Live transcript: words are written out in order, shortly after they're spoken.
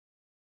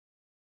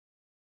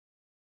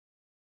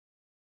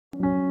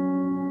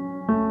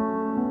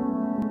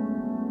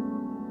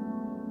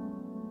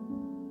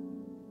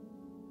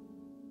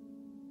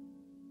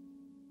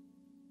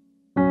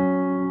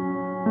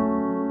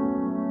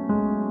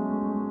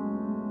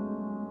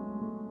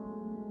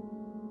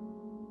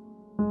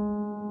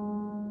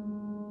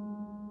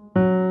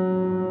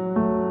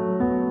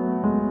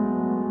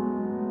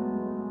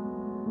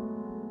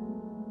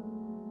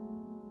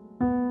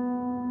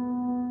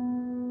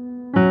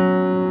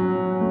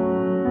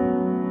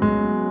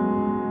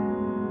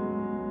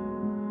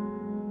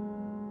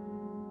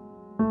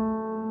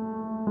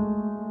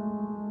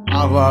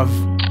love.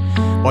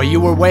 While you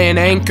were weighing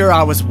anchor,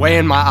 I was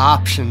weighing my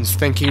options,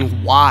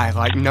 thinking why,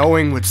 like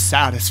knowing would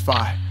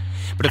satisfy.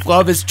 But if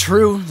love is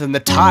true, then the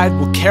tide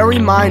will carry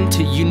mine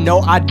till you know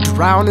I'd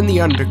drown in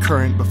the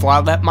undercurrent before I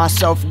let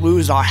myself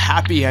lose our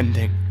happy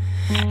ending.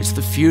 It's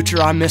the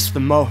future I miss the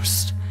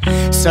most.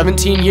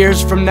 17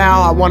 years from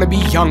now, I want to be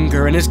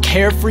younger and as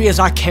carefree as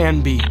I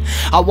can be.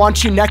 I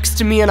want you next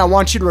to me and I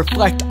want you to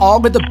reflect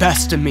all of the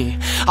best of me.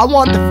 I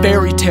want the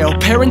fairy tale,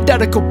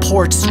 parenthetical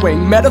porch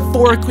swing,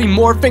 metaphorically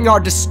morphing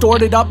our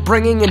distorted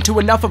upbringing into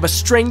enough of a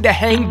string to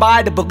hang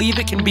by to believe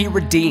it can be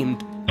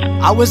redeemed.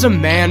 I was a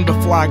man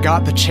before I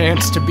got the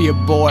chance to be a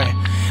boy.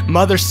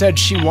 Mother said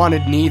she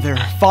wanted neither.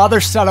 Father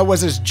said I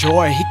was his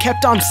joy. He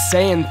kept on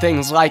saying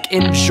things like,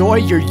 enjoy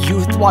your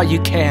youth while you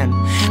can.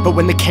 But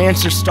when the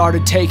cancer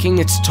started taking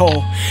its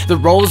toll, the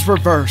roles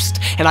reversed,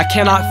 and I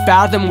cannot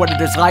fathom what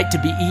it is like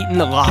to be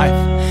eaten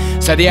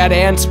alive. Said he had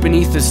ants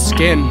beneath his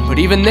skin, but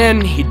even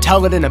then, he'd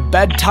tell it in a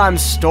bedtime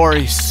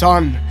story.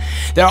 Son,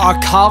 there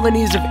are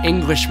colonies of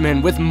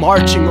Englishmen with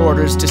marching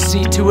orders to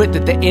see to it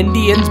that the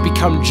Indians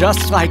become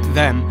just like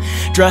them,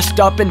 dressed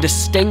up in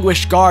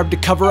distinguished garb to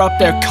cover up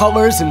their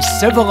colors and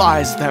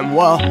civilize them.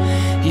 Well,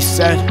 he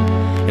said,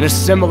 in a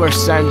similar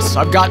sense,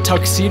 I've got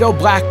tuxedo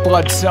black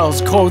blood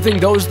cells clothing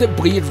those that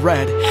bleed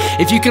red.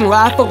 If you can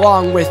laugh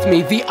along with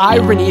me, the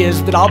irony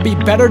is that I'll be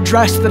better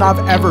dressed than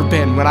I've ever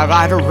been when I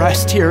lie to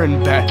rest here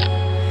in bed.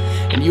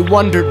 And you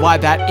wondered why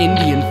that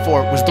Indian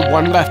fort was the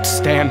one left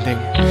standing.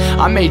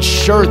 I made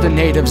sure the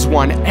natives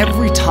won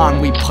every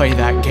time we play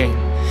that game.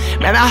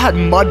 Man, I had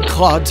mud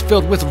clods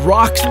filled with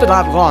rocks that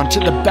I'd launch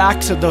at the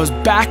backs of those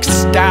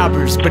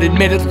backstabbers, but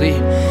admittedly,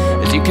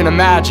 as you can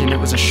imagine, it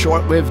was a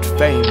short-lived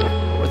fame,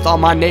 with all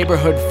my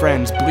neighborhood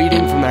friends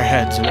bleeding from their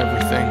heads and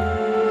everything.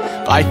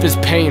 Life is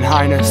pain,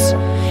 Highness.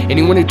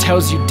 Anyone who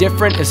tells you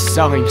different is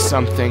selling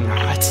something.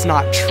 It's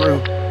not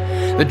true.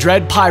 The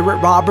Dread Pirate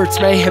Roberts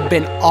may have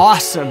been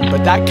awesome,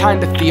 but that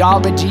kind of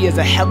theology is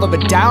a hell of a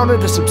downer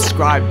to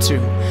subscribe to.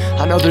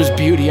 I know there's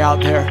beauty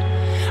out there.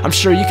 I'm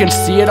sure you can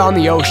see it on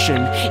the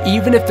ocean,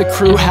 even if the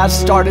crew has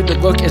started to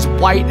look as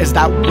white as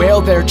that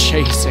whale they're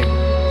chasing.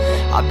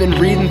 I've been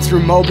reading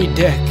through Moby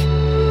Dick.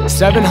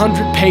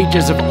 700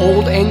 pages of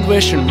Old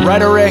English and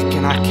rhetoric,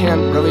 and I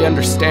can't really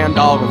understand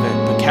all of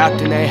it, but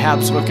Captain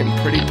Ahab's looking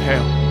pretty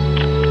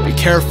pale. Be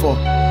careful.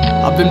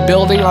 I've been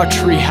building our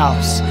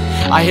treehouse.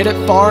 I hid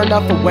it far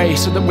enough away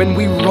so that when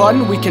we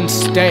run, we can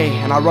stay,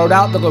 and I wrote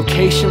out the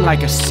location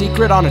like a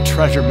secret on a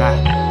treasure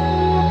map.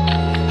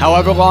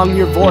 However long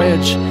your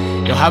voyage,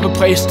 you'll have a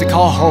place to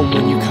call home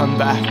when you come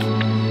back.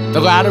 The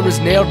ladder was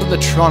nailed to the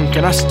trunk,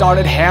 and I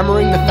started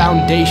hammering the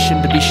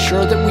foundation to be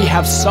sure that we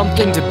have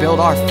something to build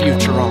our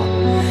future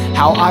on.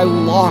 How I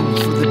long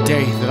for the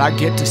day that I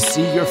get to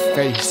see your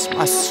face,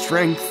 my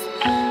strength,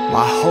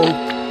 my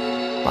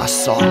hope, my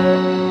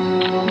song.